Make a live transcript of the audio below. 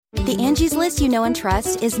The Angie's List you know and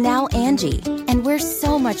trust is now Angie, and we're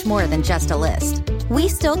so much more than just a list. We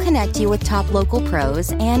still connect you with top local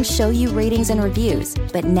pros and show you ratings and reviews,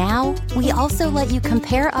 but now we also let you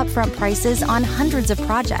compare upfront prices on hundreds of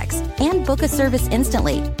projects and book a service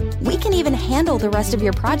instantly. We can even handle the rest of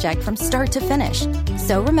your project from start to finish.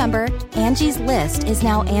 So remember, Angie's List is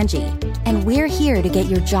now Angie, and we're here to get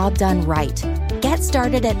your job done right. Get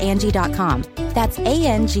started at Angie.com. That's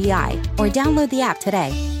ANGI, or download the app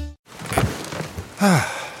today.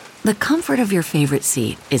 The comfort of your favorite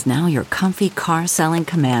seat is now your comfy car selling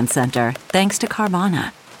command center, thanks to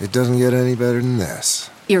Carvana. It doesn't get any better than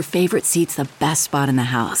this. Your favorite seat's the best spot in the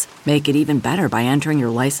house. Make it even better by entering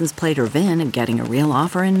your license plate or VIN and getting a real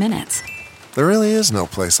offer in minutes. There really is no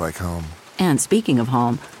place like home. And speaking of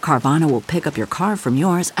home, Carvana will pick up your car from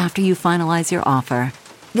yours after you finalize your offer.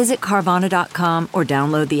 Visit Carvana.com or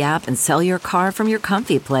download the app and sell your car from your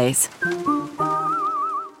comfy place.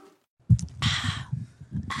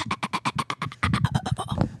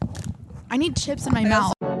 I need chips in my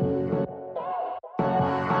mouth.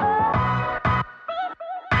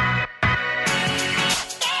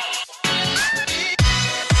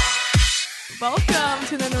 Welcome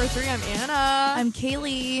to the number 3. I'm Anna. I'm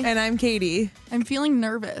Kaylee. And I'm Katie. I'm feeling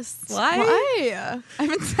nervous. Why? I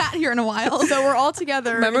haven't sat here in a while. So we're all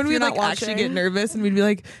together. Remember when we would actually get nervous and we'd be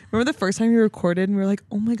like, remember the first time we recorded and we were like,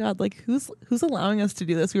 oh my God, like who's allowing us to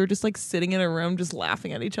do this? We were just like sitting in a room just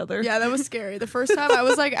laughing at each other. Yeah, that was scary. The first time I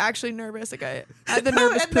was like actually nervous. Like I had the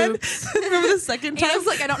nervous poops. Remember the second time? I was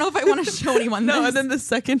like, I don't know if I want to show anyone this. No, and then the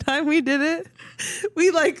second time we did it,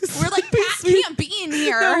 we're like, Pat can't be in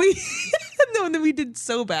here. No, and then we did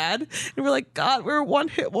so bad. And we're like, God, we're a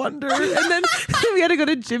one-hit wonder. And then we had to go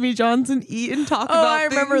to Jimmy John's and eat and talk about I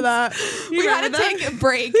remember things. that. We had to take a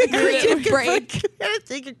break, a creative break. We had to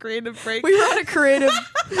take a creative break. We were on a creative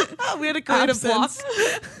We had a creative block.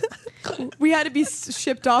 We had to be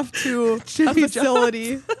shipped off to a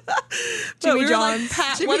facility. Jimmy John's. Like,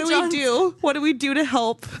 Pat, Jimmy what do John's. we do? What do we do to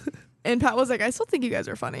help? And Pat was like, I still think you guys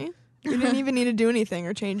are funny. We didn't even need to do anything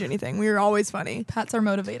or change anything. We were always funny. Pat's our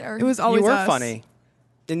motivator. It was always You were us. funny.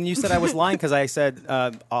 And you said I was lying because I said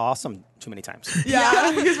awesome too many times.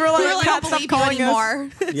 Yeah, because we're like, I Pat, don't stop believe you calling anymore.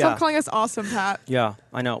 us. Stop calling us awesome, Pat. Yeah,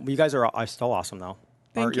 I know. But you guys are still awesome, though.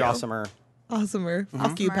 Thank You're you. awesomer. Awesomer.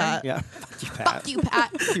 Fuck you, Pat. Yeah. Fuck you, Pat. Fuck you,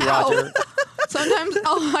 Pat. Fuck you, Roger. Sometimes,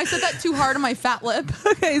 I said that too hard on my fat lip.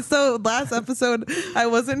 Okay, so last episode I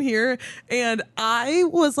wasn't here and I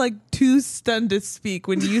was like too stunned to speak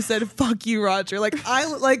when you said "fuck you, Roger." Like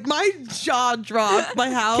my jaw dropped.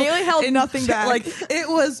 My house. Kaylee held nothing back. Like it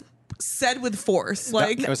was said with force.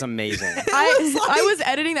 Like It was amazing. I was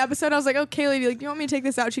editing the episode. I was like, "Oh, Kaylee, do you want me to take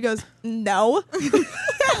this out?" She goes, "No."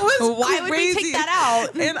 Why would we take that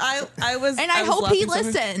out? And I was. And I hope he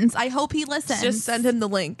listens. I hope he listens. Just send him the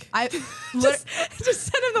link. Just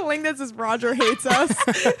send him the link that says Roger hates us.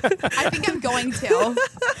 I think I'm going to.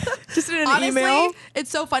 Just in an Honestly, email. it's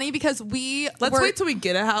so funny because Let's wait till we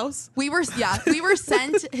get a house. We were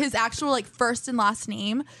sent his actual like first and last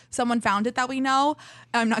name. Someone found it that we know.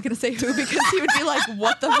 I'm not gonna say who because he would be like,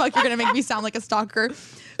 "What the fuck? You're gonna make me sound like a stalker."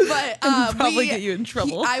 But probably get you in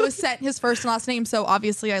trouble. I was sent his first and last name, so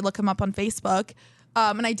obviously I look him up on Facebook,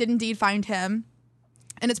 and I did indeed find him.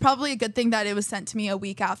 And it's probably a good thing that it was sent to me a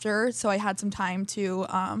week after, so I had some time to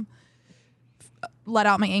let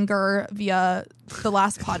out my anger via the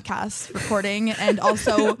last podcast recording, and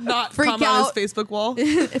also not freak come out on his Facebook wall.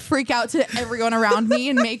 freak out to everyone around me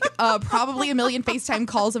and make probably a million FaceTime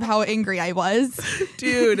calls of how angry I was.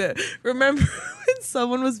 Dude, remember when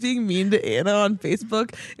someone was being mean to Anna on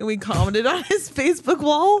Facebook and we commented on his Facebook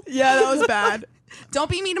wall? Yeah, that was bad. Don't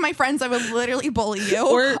be mean to my friends. I would literally bully you.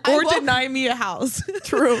 Or deny me a house.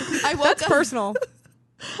 True. That's personal.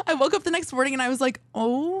 I woke up the next morning and I was like,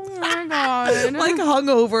 oh my God. Like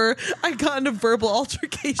hungover, I got in a verbal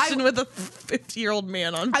altercation with a 50-year-old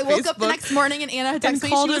man on Facebook. I woke up the next morning and Anna had texted me.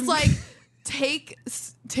 She was like,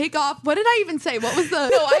 take off. What did I even say? What was the...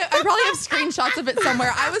 No, I probably have screenshots of it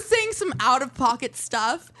somewhere. I was saying some out-of-pocket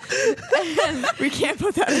stuff. And we can't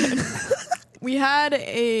put that in. We had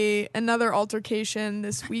another altercation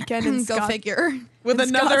this weekend in Go figure. With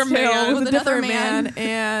another man. With a different man.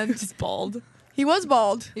 And he's bald. He was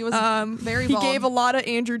bald. He was very He bald. gave a lot of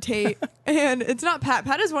Andrew Tate. And it's not Pat.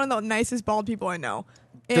 Pat is one of the nicest bald people I know.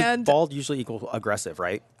 And Does bald usually equal aggressive,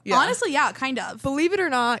 right? Yeah. Honestly, yeah, kind of. believe it or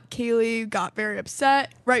not, Kaylee got very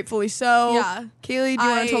upset, rightfully so. Yeah. Kaylee, do you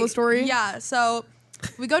want to tell the story? Yeah, so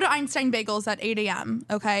we go to Einstein Bagels at 8 a.m.,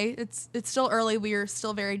 okay? It's still early. We are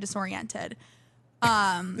still very disoriented.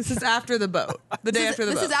 This is after the boat. The day after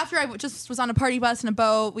the boat. This is after I just was on a party bus in a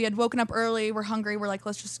boat. We had woken up early. We're hungry. We're like,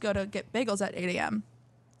 let's just go to get bagels at 8 a.m.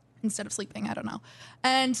 instead of sleeping. I don't know.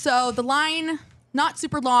 And so the line, not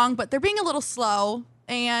super long, but they're being a little slow.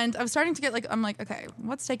 And I was starting to get like, I'm like, okay,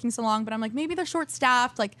 what's taking so long? But I'm like, maybe they're short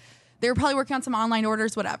staffed. Like they were probably working on some online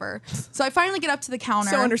orders, whatever. So I finally get up to the counter.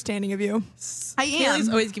 So understanding of you. I am. Kaylee's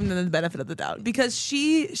always giving them the benefit of the doubt because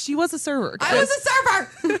she was a server. I was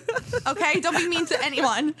a server. Okay, don't be mean to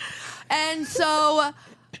anyone. And so,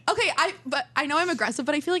 okay, but I know I'm aggressive,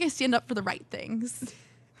 but I feel like I stand up for the right things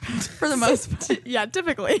for the most part. Yeah,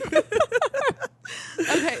 typically.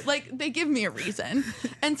 Okay, like they give me a reason,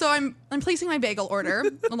 and so I'm placing my bagel order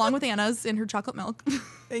along with Anna's in her chocolate milk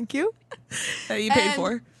Thank you. That you paid And-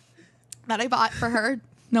 for. that I bought for her.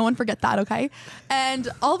 No one forget that, okay? And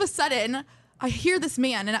all of a sudden, I hear this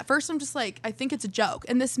man, and at first I'm just like, I think it's a joke.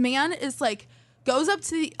 And this man is like, goes up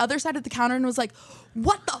to the other side of the counter and was like,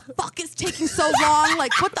 what the fuck is taking so long?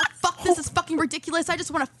 Like, what the fuck? This is fucking ridiculous. I just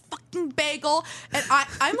want a fucking bagel. And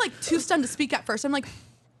I'm like too stunned to speak at first. I'm like,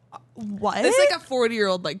 what? It's like a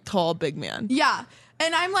 40-year-old, like tall, big man. Yeah.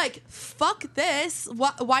 And I'm like, fuck this.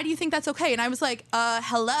 Why do you think that's okay? And I was like,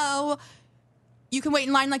 hello. You can wait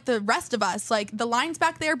in line like the rest of us. Like, the line's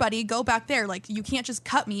back there, buddy. Go back there. Like, you can't just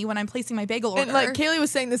cut me when I'm placing my bagel order. And like Kaylee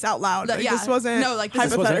was saying this out loud. Like, yeah. This wasn't No, like, this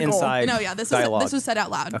hypothetical. wasn't inside. No, yeah, this dialogue. was said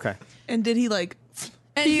out loud. Okay. And did he like?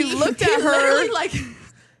 And He looked at he her. literally, like,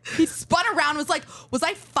 he spun around, was like, was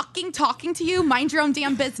I fucking talking to you? Mind your own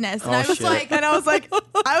damn business. And Oh, I was shit. like, And I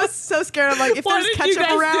was so scared. I'm like, if What there's did you ketchup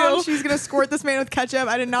guys around, do? she's gonna squirt this man with ketchup.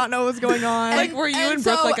 I did not know what was going on. Like, were you and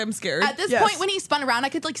Brooke like, I'm scared? At this Yes. point, when he spun around, I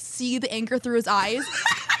could like see the anger through his eyes.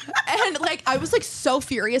 And like, I was like so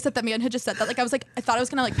furious that the man had just said that. Like, I was like, I thought I was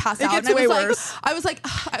gonna like pass out. gets And way I was worse. like, I was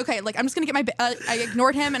like, okay, like I'm just gonna get my. I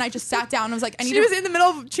ignored him and I just sat down. And I was like, I need. she was in the middle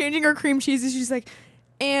of changing her cream cheese, and she's like,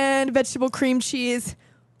 and vegetable cream cheese.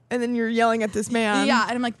 And then you're yelling at this man. Yeah,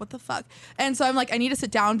 and I'm like, what the fuck? And so I'm like, I need to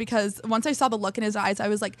sit down because once I saw the look in his eyes, I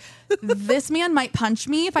was like, this man might punch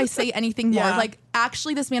me if I say anything more. Yeah. Like,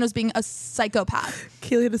 actually, this man was being a psychopath.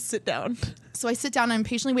 Kaylee had to sit down. So I sit down and I'm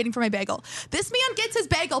patiently waiting for my bagel. This man gets his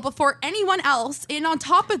bagel before anyone else, and on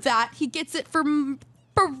top of that, he gets it for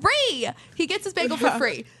free. He gets his bagel for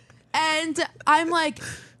free. And I'm like,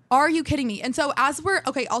 are you kidding me? And so as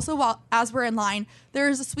we're in line,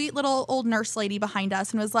 there's a sweet little old nurse lady behind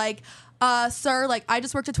us and was like, sir, like I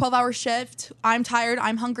just worked a 12-hour shift. I'm tired.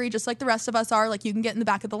 I'm hungry, just like the rest of us are. Like you can get in the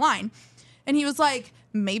back of the line. And he was like,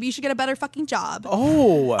 maybe you should get a better fucking job.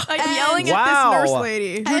 Oh. Like And- yelling Wow. at this nurse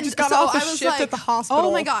lady who And just got so off a I was shift like, at the hospital.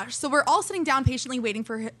 Oh my gosh. So we're all sitting down patiently waiting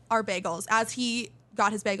for our bagels as he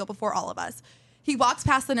got his bagel before all of us. He walks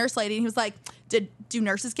past the nurse lady and he was like, do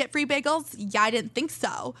nurses get free bagels? Yeah, I didn't think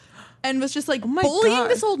so. And was just like my bullying God.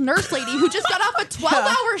 this old nurse lady who just got off a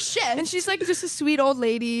 12-hour shift. And she's like just a sweet old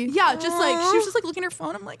lady. yeah, just like, she was just like looking at her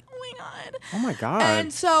phone. I'm like, oh my God. Oh my God.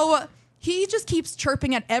 And so he just keeps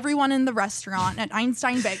chirping at everyone in the restaurant at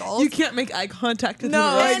Einstein Bagels. You can't make eye contact with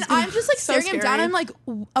No, him. and I'm just like So staring him down. scary. I'm like,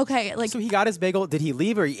 okay, like so he got his bagel. Did he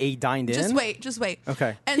leave or he dined in? just wait.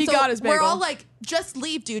 Okay. And He so got his we're bagel. all like, just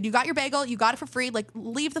leave, dude. You got your bagel. You got it for free. Like,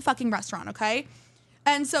 leave the fucking restaurant, okay?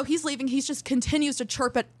 And so he's leaving. He just continues to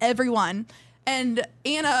chirp at everyone. And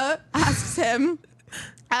Anna asks him,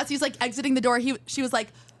 as he's like exiting the door, she was like,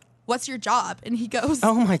 what's your job? And he goes,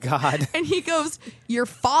 Oh my God. and he goes, your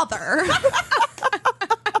father.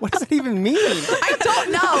 What does that even mean? I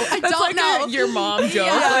don't know. I That's don't like know. your mom joke.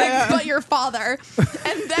 Yeah, but your father.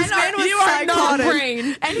 And then man was You are not psychotic.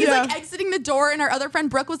 brain. and he's like exiting the door, and our other friend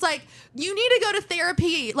Brooke was like, you need to go to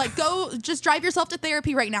therapy. Like, go, just drive yourself to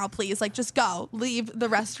therapy right now, please. Like, just go. Leave the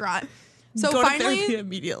restaurant. So Go to therapy finally,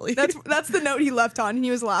 immediately. That's the note he left on, and he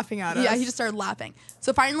was laughing at us. yeah, he just started laughing.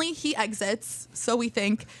 So finally, he exits, so we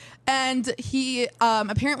think. And he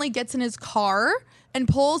apparently gets in his car and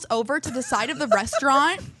pulls over to the side of the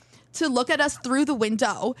restaurant to look at us through the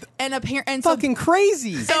window. And Fucking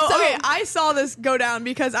crazy. So, okay, I saw this go down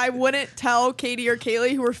because I wouldn't tell Katie or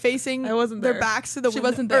Kaylee, who were facing I wasn't their there. backs to the She window.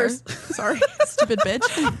 wasn't there. Sorry. stupid bitch.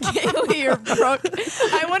 Kaylee or Brooke.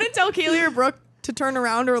 I wouldn't tell Kaylee or Brooke to turn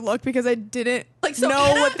around or look because I didn't So know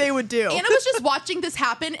Anna- what they would do. Anna was just watching this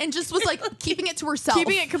happen and just was like keeping it to herself.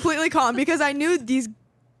 Keeping it completely calm because I knew these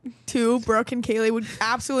two, Brooke and Kaylee, would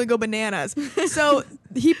absolutely go bananas. So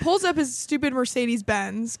he pulls up his stupid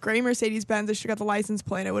Mercedes-Benz, gray Mercedes-Benz. I should have got the license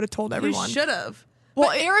plate. I would have told You everyone. should have. Well,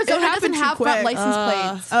 it Arizona happened doesn't too have front quick. license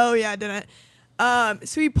plates. Oh yeah, I didn't.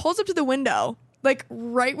 So he pulls up to the window, like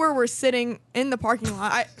right where we're sitting in the parking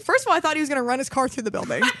lot. First of all, I thought he was gonna run his car through the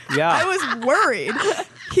building. Yeah. I was worried.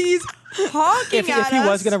 He's honking If at he us.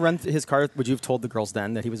 was going to run his car, would you have told the girls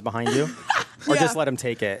then that he was behind you? Or Yeah. just let him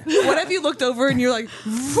take it? What if you looked over and you're like,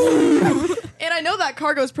 And And I know that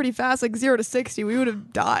car goes pretty fast, like 0 to 60. We would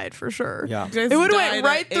have died for sure. Yeah. You guys It would have died went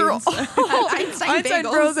right at through Einstein Einstein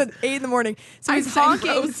bagels. Bros at 8 in the morning. So he's Einstein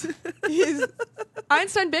honking. Bros. He's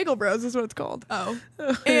Einstein Bagel Bros is what it's called. Oh.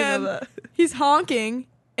 And that. he's honking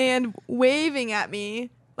and waving at me,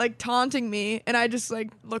 like taunting me, and I just like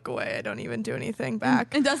look away. I don't even do anything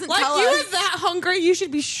back. And doesn't Like, tell you us. were that hungry, you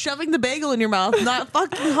should be shoving the bagel in your mouth, not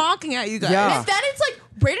fucking honking at you guys. Yeah. And then it's like,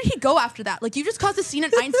 where did he go after that? Like, you just caused a scene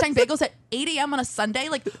at Einstein Bagels at 8 a.m. on a Sunday.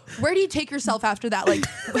 Like, where do you take yourself after that? Like,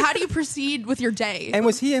 how do you proceed with your day? And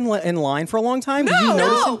was he in line for a long time? Did you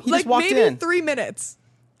notice him? He like just walked maybe in. 3 minutes.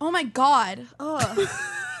 Oh my God. Ugh.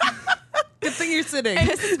 Good thing you're sitting.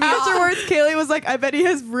 Afterwards, Kaylee was like, I bet he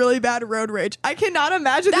has really bad road rage. I cannot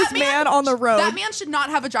imagine this man on the road. That man should not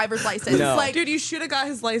have a driver's license. No. Like, Dude, you should have got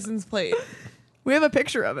his license plate. We have a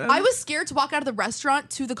picture of him. I was scared to walk out of the restaurant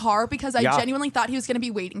to the car because I Yeah. genuinely thought he was going to be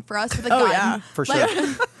waiting for us with a Oh, gun. yeah. For sure.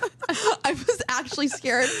 Like, I was actually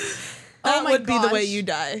scared. That Oh my would be the way gosh. you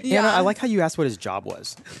die. Yeah. Anna, I like how you asked what his job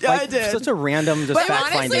was. Yeah, Like, I did. Such a random, just But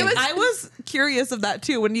fact honestly, finding. I was curious of that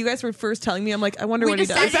too. When you guys were first telling me, I'm like, I wonder We what he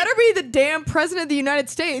decided- does. It better be the damn president of the United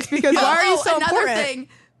States because why are you so another important? thing.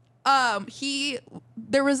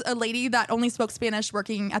 There was a lady that only spoke Spanish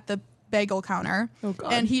working at the bagel counter. Oh,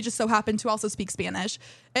 God. And he just so happened to also speak Spanish.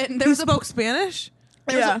 And there He was spoke Spanish?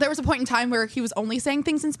 There was a point in time where he was only saying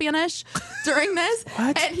things in Spanish during this.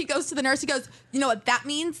 What? And he goes to the nurse. He goes, you know what that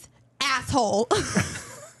means? Asshole.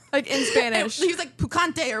 Like in And Spanish. he was like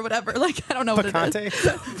pucante or whatever. Like, I don't know what it Picante? is.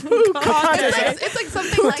 It's like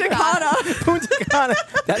something like that. Punta Cana.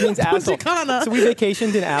 That means asshole. Cana. So we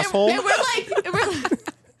vacationed in asshole.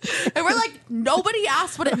 And we're like, nobody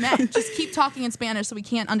asked what it meant. Just keep talking in Spanish so we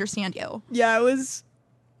can't understand you. Yeah, it was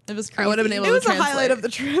crazy. I would have been able it to was a translate. highlight of the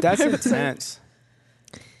trip. That's intense.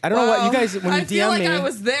 I don't know what you guys, when you I feel DM like me, I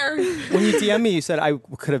was there. when you DM me, you said I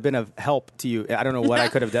could have been of help to you. I don't know what I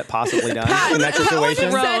could have possibly done in that Pat wouldn't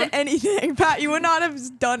situation. have said anything. Pat, you would not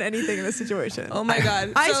have done anything in this situation. Oh my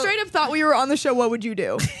God. I So- straight up thought we were on the show. What would you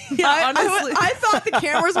do? honestly. I thought the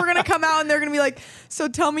cameras were gonna come out and they're gonna be like, "So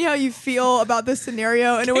tell me how you feel about this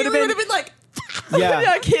scenario." And it would have Kaylee been like,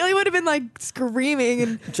 Yeah. Kaylee would have been like screaming,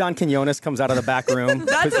 and John Quinones comes out of the back room.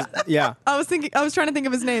 Yeah. I was trying to think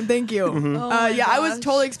of his name. Thank you. Oh my Yeah, I was gosh.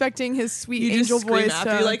 totally expecting his sweet you angel just scream voice. after.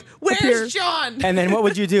 to You're like, where's appear. John? And then what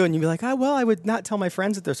would you do? And you'd be like, oh, well, I would not tell my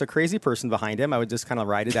friends that there's a crazy person behind him. I would just kind of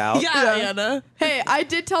write it out. Yeah, Anna. Hey, I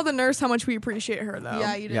did tell the nurse how much we appreciate her though.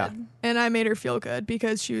 Yeah, you did. Yeah. And I made her feel good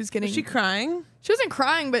because she was getting. Is she crying? She wasn't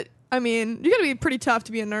crying, but I mean, you got to be pretty tough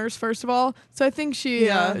to be a nurse, first of all. So I think she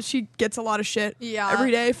gets a lot of shit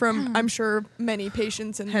every day from, I'm sure, many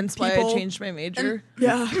patients and Hence people. why I changed my major.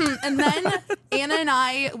 Yeah. And then Anna and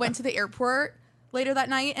I went to the airport later that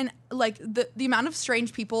night, and like the amount of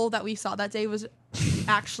strange people that we saw that day was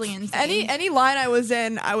actually insane. Any line I was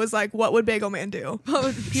in, I was like, what would Bagel Man do?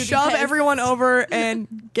 He'd be Shove pissed. everyone over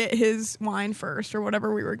and get his wine first or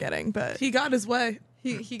whatever we were getting. But He got his way.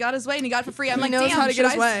 He got his way and he got it for free. I'm He like, knows damn, how to get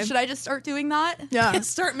his way. should I just start doing that? yeah.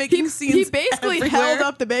 Start making scenes. He basically everywhere. held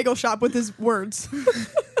up the bagel shop with his words.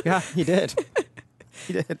 Yeah, he did.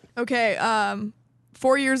 He did. Okay,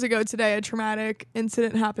 4 years ago today, a traumatic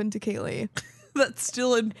incident happened to Kaylee. That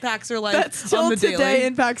still impacts her life. That still on the today daily.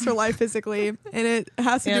 impacts her life physically, and it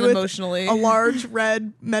has to And do with emotionally. a large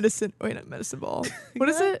red medicine. Wait, not medicine ball. What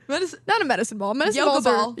is it? Not a medicine ball. Medicine Yoga balls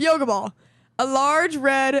are- ball. yoga ball. A large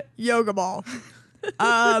red yoga ball.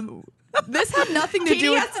 This had nothing to Katie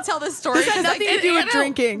do with. has to tell this story. This had 'cause I nothing to can't- do with Anna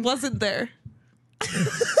drinking. Wasn't there.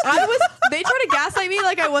 They tried to gaslight me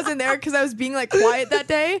like I wasn't there because I was being like quiet that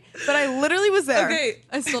day, but I literally was there. Okay.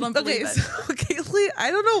 I still don't Okay, believe it. so Kaylee,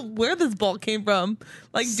 I don't know where this ball came from.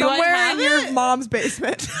 Like, Somewhere do I have in your it? mom's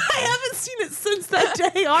basement. I haven't seen it since that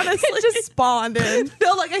day, honestly. It just spawned in.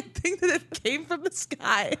 No, like I think that it came from the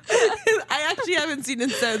sky. I actually haven't seen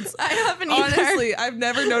it since. I haven't either. Honestly, I've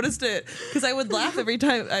never noticed it because I would laugh every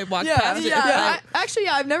time I walked Yeah, past it.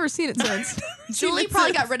 yeah. I've never seen it since. Julie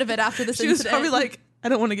probably got rid of it after this She was incident. probably like, I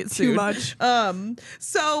don't want to get sued. much.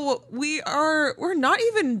 So we're not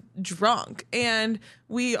even drunk, and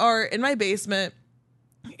we are in my basement,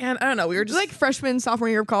 and I don't know, we were just Like freshman, sophomore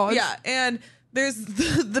year of college. yeah, and there's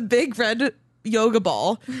the big red yoga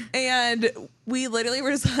ball, and we literally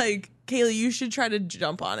were just like, Kaylee, you should try to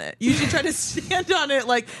jump on it. You should try to stand on it,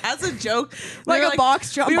 like as a joke, We Like were a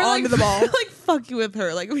box jump we were onto the ball. like fucking with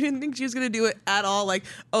her. Like we didn't think she was gonna do it at all. Like,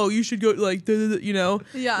 oh, you should go, like, you know,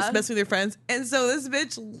 Yeah. just mess with your friends. And so this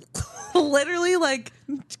bitch literally like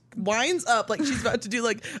winds up like she's about to do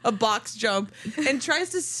like a box jump and tries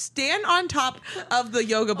to stand on top of the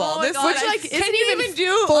yoga ball. Oh my This God, bitch like, can isn't you even even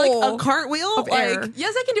do full like a cartwheel? of air. Like,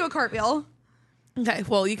 yes, I can do a cartwheel. Okay,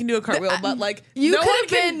 well, you can do a cartwheel, but like You no could one have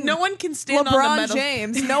been no one can stand on the LeBron metal.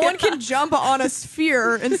 James. No one can jump on a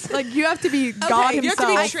sphere, and like you have to be God You have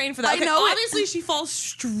himself. to be trained for that. I Okay, know it. obviously, she falls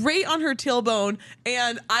straight on her tailbone,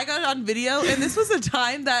 and I got it on video. And this was a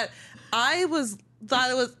time that I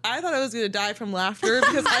thought I was going to die from laughter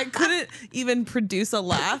because I couldn't even produce a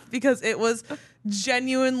laugh because it was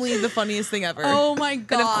genuinely the funniest thing ever. Oh my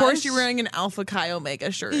god! And of course, you're wearing an Alpha Chi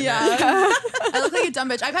Omega shirt. Yeah, I look like a dumb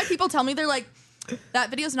bitch. I've had people tell me they're like, that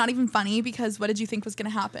video's not even funny because what did you think was gonna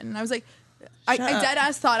happen? And I was like, I dead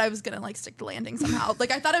ass thought I was gonna like stick the landing somehow.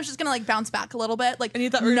 Like I thought I was just gonna like bounce back a little bit. Like And you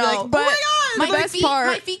thought we were no, like, oh but my god,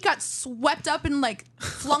 my feet got swept up and like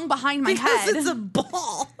flung behind my because head. it's a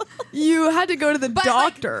ball. You had to go to the But,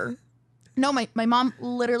 doctor. No, my mom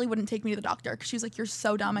literally wouldn't take me to the doctor because she was like, "You're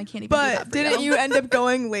so dumb, I can't even." do that But for didn't you end up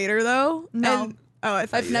going later though? No. And, I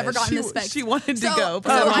thought I've you never did. gotten this fixed. She wanted to So- go, but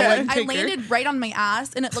so her mom okay. wouldn't I take her. landed right on my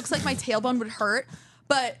ass, and it looks like my tailbone would hurt.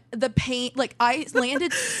 But the pain, like I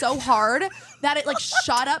landed so hard that it like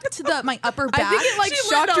shot up to my upper back. I think it like She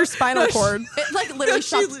shocked landed your on- spinal cord. it like literally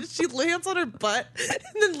shot. she lands on her butt and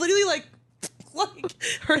then literally like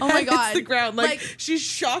her Oh head my hits God. the ground. Like she's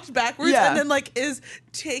shocked backwards Yeah. and then like is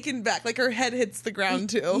taken back. Like her head hits the ground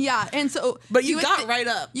too. Yeah, and so But you would got thi- right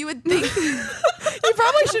up. You would think You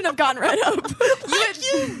probably shouldn't have gotten right up.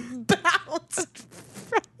 You bounced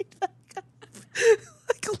right back up.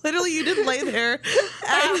 Like literally you didn't lay there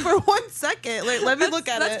for 1 second. Like let me look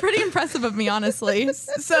at that's it. pretty impressive of me, honestly.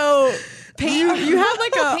 So you had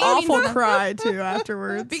like an Pain awful means- cry too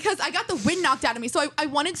afterwards. Because I got the wind knocked out of me, so I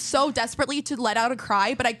wanted so desperately to let out a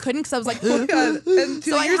cry, but I couldn't because I was like, Oh my God. And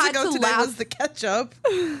 2 So I years had ago to today laugh. was the ketchup.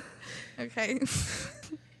 okay.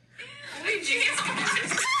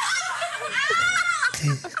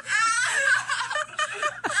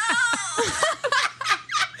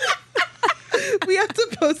 We have to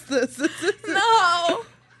post this. No,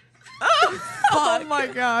 Oh my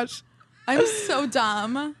gosh. I'm so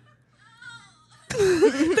dumb.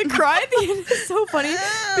 The cry at the end is so funny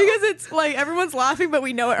because it's like everyone's laughing, but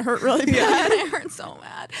we know it hurt really bad. It hurt so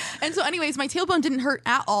bad. And so, anyways, my tailbone didn't hurt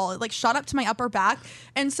at all. It like shot up to my upper back.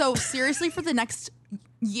 And so, seriously, for the next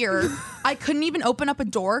year, I couldn't even open up a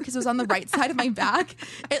door because it was on the right side of my back.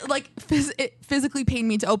 It like it physically pained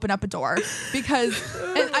me to open up a door because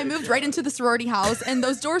I moved right into the sorority house, and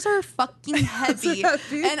those doors are fucking heavy.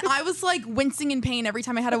 heavy. And I was like wincing in pain every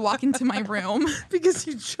time I had to walk into my room Because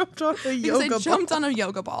you jumped on a because yoga I ball. jumped on a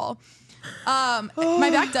yoga ball. My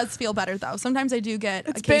back does feel better though. Sometimes I do get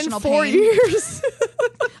It's been occasional 4 pain. years.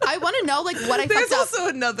 I want to know like what I There's fucked up. also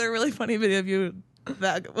another really funny video of you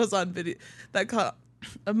that was on video that caught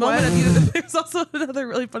a moment of you. There's also another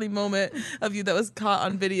really funny moment of you that was caught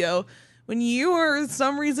on video when you were for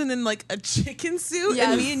some reason in like a chicken suit Yes.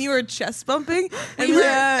 and me and you were chest bumping and,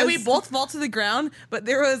 Yes. and we both fall to the ground, but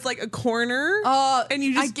there was like a corner and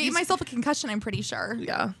you just I gave myself a concussion, I'm pretty sure.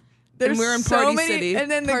 yeah. There's and we're in so Party many, City. and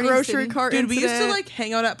then the Party grocery City. cart Dude, we used to incident. like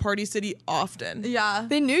hang out at Party City often. Yeah.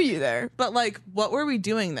 They knew you there. But like, what were we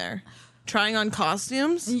doing there? Trying on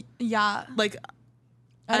costumes? Yeah. Like,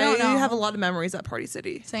 I don't know. have a lot of memories at Party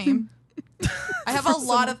City. Same. I have a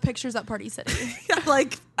lot of pictures at Party City.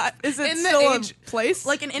 Like, Is it in the still age- a place?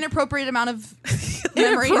 Like an inappropriate amount of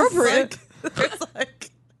memories. Inappropriate? It's like.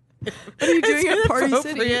 What are you doing at Party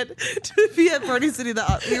City? City? To be at Party City,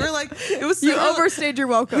 that we were like, it was so You overstayed your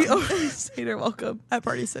welcome We overstayed our welcome. at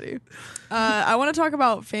Party City. I want to talk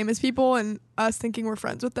about famous people and us thinking we're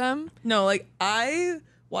friends with them. No, like I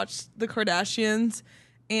watched the Kardashians,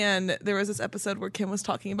 and there was this episode where Kim was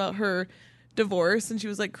talking about her divorce, and she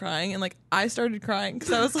was like crying, and like I started crying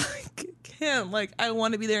because I was like, Kim, like I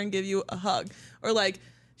want to be there and give you a hug, or like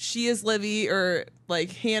She Is Livy, or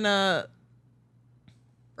like Hannah.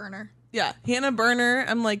 Burner. Yeah, Hannah Burner.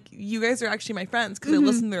 I'm like, you guys are actually my friends because I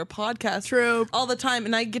listen to their podcast True. all the time,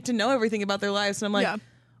 and I get to know everything about their lives. And I'm like, Yeah.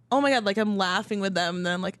 oh my God, like I'm laughing with them, and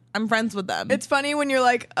then I'm like, I'm friends with them. It's funny when you're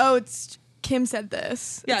like, oh, it's Kim said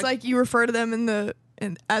this. Yeah. It's like you refer to them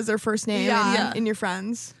as their first name Yeah. in your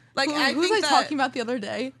friends. like Who, I who was think I that talking about the other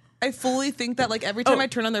day? I fully think that like every time Oh. I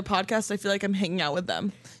turn on their podcast, I feel like I'm hanging out with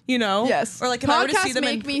them. You know? Yes. Or like if I were to see Podcasts them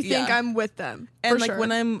make me think yeah. I'm with them. and for like sure.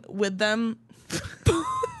 when I'm with them,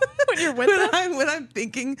 when you're with them. when I'm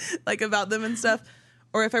thinking like about them and stuff,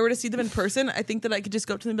 or if I were to see them in person, I think that I could just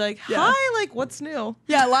go up to them and be like, Yeah. hi, like what's new?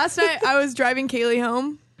 Yeah, last night I was driving Kaylee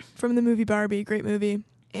home from the movie Barbie, great movie.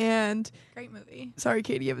 And Great movie. sorry,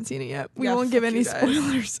 Katie, you haven't seen it yet. We Yeah, won't give fuck any you guys.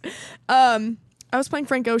 spoilers. I was playing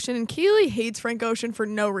Frank Ocean, and Kaylee hates Frank Ocean for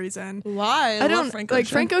no reason. Why? I don't love Frank like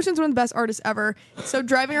Ocean. Frank Ocean's one of the best artists ever. So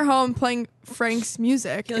driving her home, playing Frank's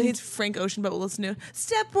music. Kaylee hates Frank Ocean, but we'll listen to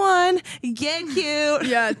Step 1, get cute.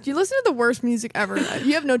 Yeah, you listen to the worst music ever.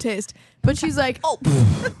 You have no taste. But she's like, oh,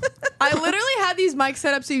 I literally had these mics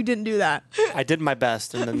set up so you didn't do that. I did my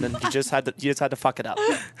best, and then you just had to fuck it up.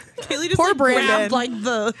 Kaylee just Poor like, Brandon. grabbed like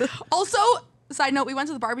the. Also, side note, we went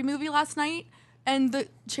to the Barbie movie last night, and the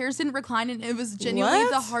chairs didn't recline, and it was genuinely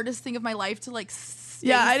What? the hardest thing of my life to like. Stay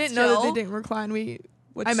Yeah, I didn't know that they still. didn't recline.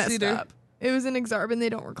 Which I messed theater? up. It was in Exarban. They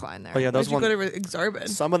don't recline there. Oh yeah, Where'd those you ones. go to Exarban?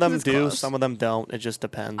 Some of them was do, close. some of them don't. It just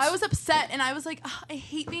depends. I was upset, and I was like, "Ugh, I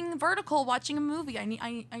hate being vertical watching a movie. I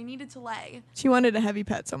needed to lay. She wanted to heavy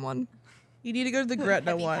pet someone. You need to go to the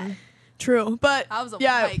Gretna one. True, but That was a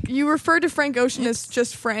yeah, hike. you referred to Frank Ocean as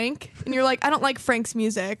just Frank, and you're like, I don't like Frank's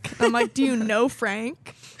music. I'm like, do you know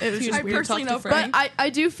Frank? It was It's just I weird to personally talk to know Frank. But I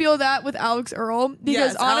do feel that with Alex Earl because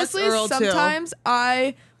Yes, Alex honestly, Earl, too. sometimes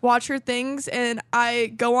I watch her things and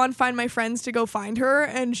I go on Find My Friends to go find her,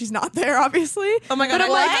 and she's not there, obviously. Oh my god! But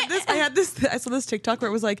I'm I saw this TikTok where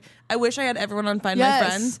it was like, I wish I had everyone on Find My Yes.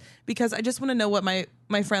 Friends because I just want to know what my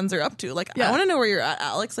friends are up to. Like, Yeah. I want to know where you're at,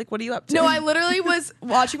 Alex. Like, what are you up to? No, I literally was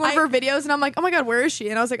watching one of her videos, and I'm like, oh my god, where is she?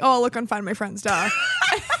 And I was like, oh, I'll look on Find My Friends, duh.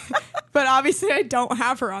 But obviously, I don't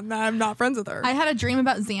have her on that. I'm not friends with her. I had a dream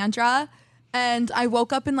about Xandra, and I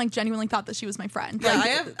woke up and like genuinely thought that she was my friend. Yeah,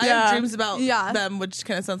 Like, I have dreams about Yeah. them, which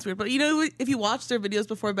kind of sounds weird. But you know, if you watch their videos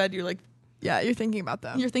before bed, you're like, yeah, you're thinking about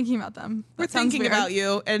them. you're thinking about them. we're That sounds thinking weird. about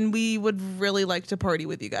you, and we would really like to party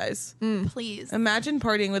with you guys. Please. Imagine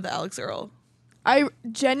partying with Alex Earl. I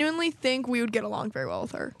genuinely think we would get along very well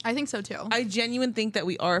with her. I think so too. I genuinely think that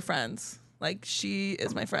we are friends. Like, she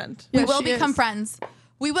is my friend. We Yeah, will she become is. friends.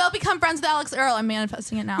 We will become friends with Alex Earl. I'm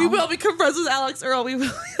manifesting it now. We will become friends with Alex Earl. We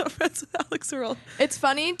will become friends with Alex Earl. It's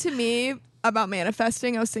funny to me about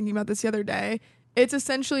manifesting. I was thinking about this the other day. It's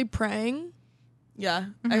essentially praying. Yeah.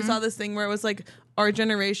 I saw this thing where it was like, our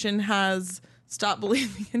generation has stopped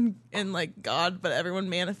believing in like God, but everyone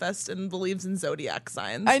manifests and believes in zodiac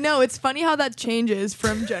signs. I know, it's funny how that changes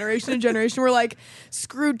from generation to generation. We're like,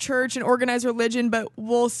 screw church and organized religion, but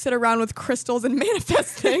we'll sit around with crystals and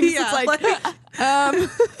manifest things. Yeah, It's like,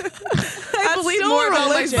 I believe still more a about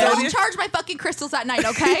my religion. Don't zodiac. charge my fucking crystals at night,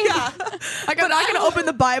 okay? like I'm not going to open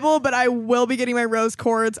the Bible, but I will be getting my rose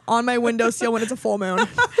quartz on my windowsill when it's a full moon.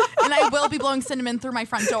 And I will be blowing cinnamon through my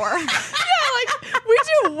front door. Like, we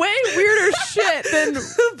do way weirder shit than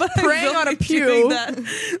But I praying will on a be pew. doing that.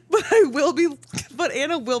 But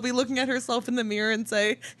Anna will be looking at herself in the mirror and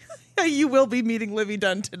say, yeah, you will be meeting Livy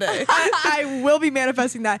Dunn today. I will be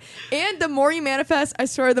manifesting that. And the more you manifest, I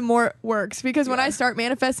swear, the more it works. Because when I start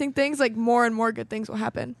manifesting things, like more and more good things will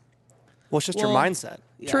happen. Well, it's just Well, your mindset.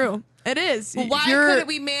 True. It is. Well, why You're- couldn't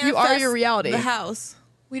we manifest You are your reality. the house?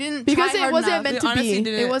 We didn't Because try it hard wasn't enough. meant We to honestly be.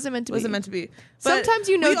 didn't- It wasn't meant to be. Wasn't meant to be. But Sometimes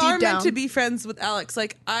you know we deep are down. meant to be friends with Alex.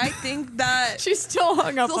 Like, I think that She's still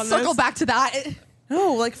hung up We'll on circle this. back to that.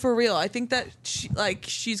 no, like for real. I think that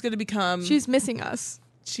she's gonna become. She's missing us.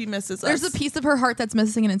 She misses There's us. a piece of her heart that's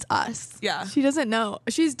missing, and it's us. Yeah. She doesn't know.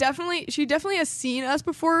 She definitely has seen us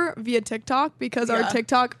before via TikTok because our Yeah.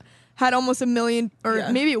 TikTok had almost 1 million, or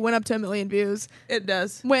Yeah. maybe it went up to 1 million views. It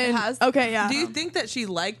does. When It has? okay, yeah. Do you think that she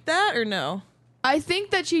liked that or no? I think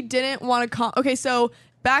that she didn't want to okay, so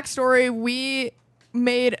backstory,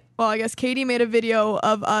 I guess Katie made a video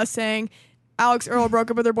of us saying Alex Earl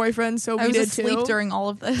broke up with her boyfriend, so I we was did asleep too. during all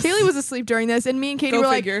of this. Kaylee was asleep during this, and me and Katie Go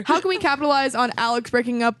were figure. like, how can we capitalize on Alex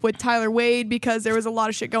breaking up with Tyler Wade, because there was a lot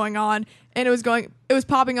of shit going on, and it was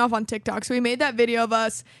popping off on TikTok. So we made that video of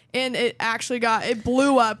us, and it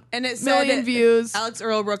blew up, And it said million views. Alex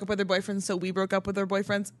Earl broke up with her boyfriend, so we broke up with our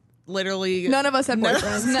boyfriends. Literally, None of us had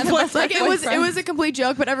boyfriends. None of us Like had it was a complete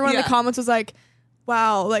joke, but everyone in Yeah. the comments was like,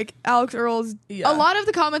 wow, like Alex Earl's Yeah. a lot of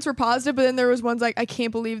the comments were positive, but then there was ones like, I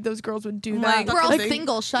can't believe those girls would do Like, that. We're all Like-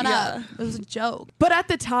 single. Shut Yeah. up. It was a joke. But at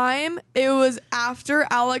the time, it was after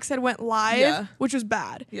Alex had went live, Yeah. which was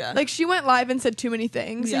bad. Yeah. Like she went live and said too many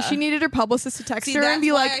things, and Yeah. she needed her publicist to text See, her that's and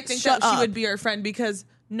be why like, I think shut that up. she would be our friend, because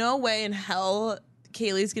no way in hell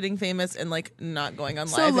Kaylee's getting famous and like not going on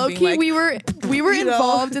So live. low and being key, like, we were you know.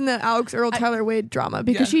 involved in the Alex Earl Tyler Wade drama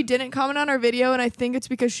because Yeah. she didn't comment on our video, and I think it's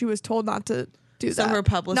because she was told not to do So that. her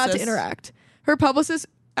publicist- not to interact. Her publicist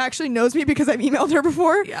actually knows me because I've emailed her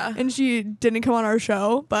before. Yeah. and she didn't come on our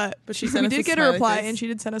show, but she sent we us did a get a smiley reply, face. and she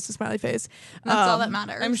did send us a smiley face. That's all that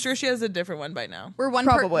matters. I'm sure she has a different one by now. we're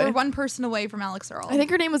Probably. we're one person away from Alex Earl. I think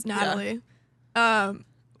her name was Natalie.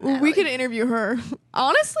 We could interview her.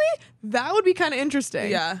 Honestly, that would be kind of interesting.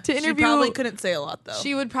 Yeah, to interview. She probably couldn't say a lot though.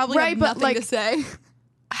 she would probably Right, have but, nothing like, to say.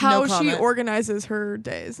 how No she comment. organizes her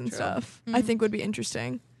days and stuff. I think would be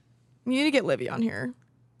interesting. We need to get Livy on here.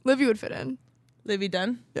 Livy would fit in. Livy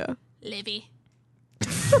done. Yeah. Livy.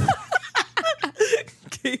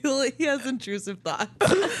 Kaylee has intrusive thoughts.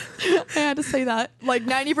 I had to say that. Like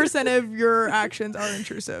 90% of your actions are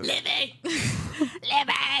intrusive. Livy.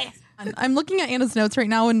 Livy. I'm looking at Anna's notes right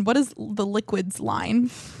now, and what is the liquids line?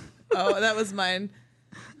 Oh, that was mine.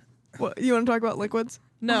 What, you want to talk about liquids?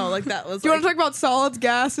 No, like that was. Do you want to talk about solids,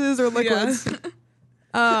 gases, or liquids?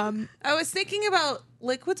 I was thinking about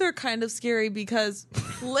liquids are kind of scary because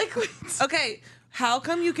Liquids. okay, how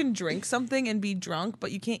come you can drink something and be drunk,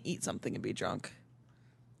 but you can't eat something and be drunk?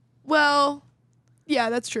 Well, yeah,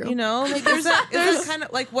 that's true. You know, like there's kind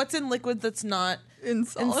of like what's in liquids that's not In in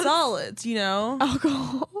solids. You know,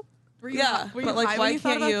 Alcohol. Were you but like high when why you thought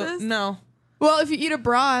can't about you? this? No, Well, if you eat a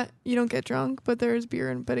brat, you don't get drunk, but there's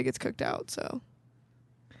beer but it gets cooked out, so.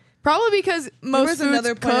 Probably because most there was food's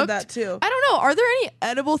another point cooked. of that too. I don't know. Are there any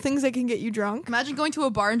edible things that can get you drunk? Imagine going to a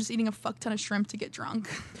bar and just eating a fuck ton of shrimp to get drunk.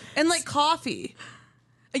 And like coffee,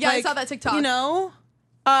 Yeah, I Like, saw that TikTok. you know,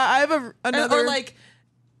 I have another. or like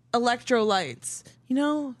electrolytes. You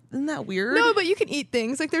know, isn't that weird? No, but you can eat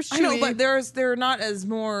things. Like there's chewy. I know, but they're not as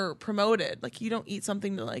more promoted. Like you don't eat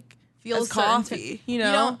something to like Feel as certain coffee. You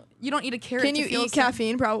know, you don't eat a carrot. Can you to feel eat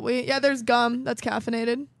caffeine? Probably. Yeah, there's gum that's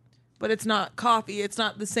caffeinated. but it's not coffee. It's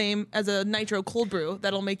not the same as a nitro cold brew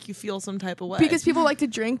that'll make you feel some type of way. Because people like to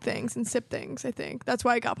drink things and sip things, I think. That's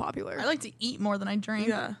why it got popular. I like to eat more than I drink.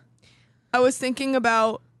 yeah, I was thinking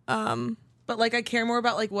about but like I care more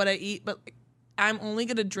about like what I eat. But like, I'm only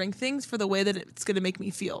gonna drink things for the way that it's gonna make me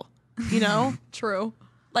feel. You know, True.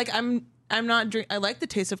 like I'm not drink. I like the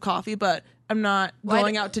taste of coffee, but I'm not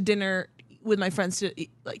going out to dinner with my friends to eat.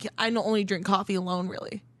 Like I don't only drink coffee alone,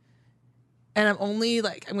 really. And I'm only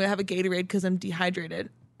like I'm gonna have a Gatorade because I'm dehydrated,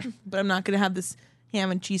 but I'm not gonna have this ham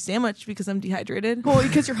and cheese sandwich because I'm dehydrated. well,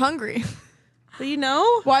 because you're hungry. But you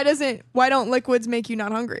know, Why don't liquids make you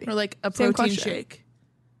not hungry? or like a Same protein question. shake.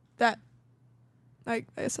 That I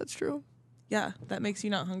guess that's true. Yeah, that makes you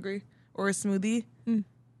not hungry. Or a smoothie.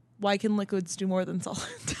 Why can liquids do more than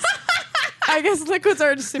solids? I guess liquids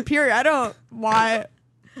are just superior. I don't why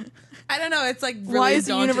I don't know. It's like really Why is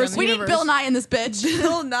the daunting universe on We me. need Bill Nye in this bitch.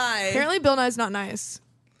 Bill Nye. apparently Bill Nye's not nice.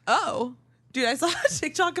 Oh. Dude, I saw a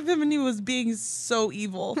TikTok of him and he was being so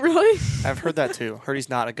evil. Really? I've heard that too. Heard he's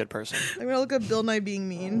not a good person. I'm gonna look at Bill Nye being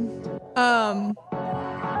mean. I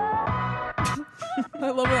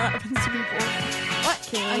love when that happens to people. What?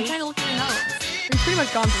 I'm trying to look at your notes. We've pretty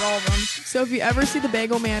much gone through all of them. So if you ever see the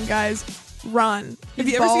Bagel Man, guys, run. If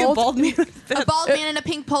He's you ever see a bald man A bald man in a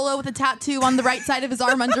pink polo with a tattoo on the right side of his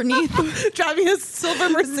arm underneath. driving a silver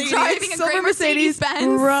Mercedes, Driving a Silver gray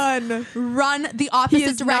Mercedes-Benz. run. Run the He opposite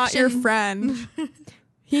is direction. not your friend.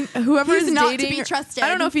 Whoever He's is not to dating, be trusted. I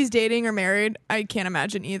don't know if he's dating or married. I can't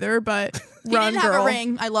imagine either. But He run, didn't have girl. a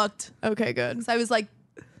ring. I looked. Okay, good. So I was like,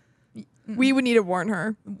 We would need to warn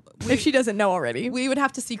her if she doesn't know already. we would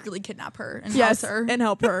have to secretly kidnap her and yes, house her. and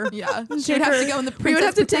help her. Yeah. She Take would have her- to go in the we would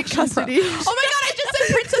have to take Princess Protection custody. Oh my god, I just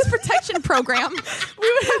said Princess Protection Program. We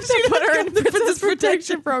would have to put her in the Princess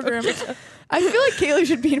Protection Program. I feel like Kaylee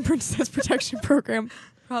should be in Princess Protection Program.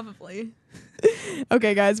 Probably.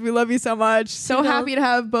 Okay, guys, we love you so much. So You know- happy to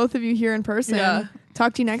have both of you here in person. Yeah.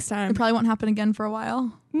 Talk to you next time. It probably won't happen again for a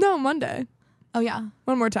while. No, Monday. Oh yeah.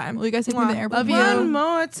 One more time. Will you guys take me to the airport? Love you. One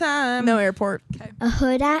more time. No airport. A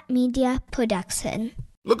Huda Media Production.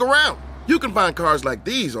 Look around. You can find cars like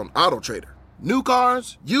these on AutoTrader. New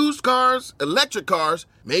cars, used cars, electric cars,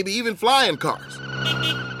 maybe even flying cars.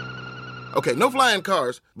 Okay, no flying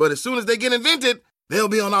cars, but as soon as they get invented, they'll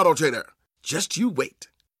be on AutoTrader. Just you wait.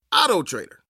 AutoTrader.